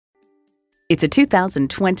It's a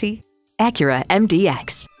 2020 Acura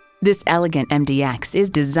MDX. This elegant MDX is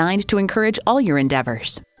designed to encourage all your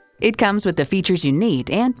endeavors. It comes with the features you need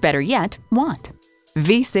and, better yet, want.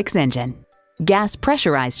 V6 engine, gas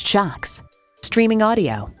pressurized shocks, streaming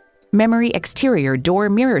audio, memory exterior door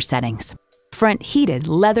mirror settings, front heated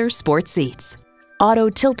leather sports seats, auto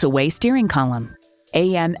tilt-away steering column,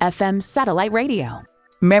 AM/FM satellite radio,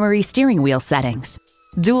 memory steering wheel settings,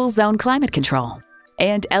 dual zone climate control,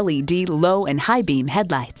 and LED low and high beam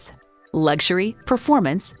headlights. Luxury,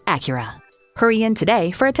 performance, Acura. Hurry in today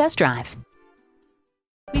for a test drive.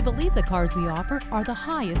 We believe the cars we offer are the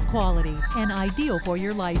highest quality and ideal for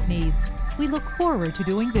your life needs. We look forward to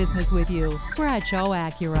doing business with you. Bradshaw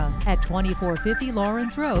Acura at 2450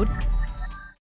 Lawrence Road,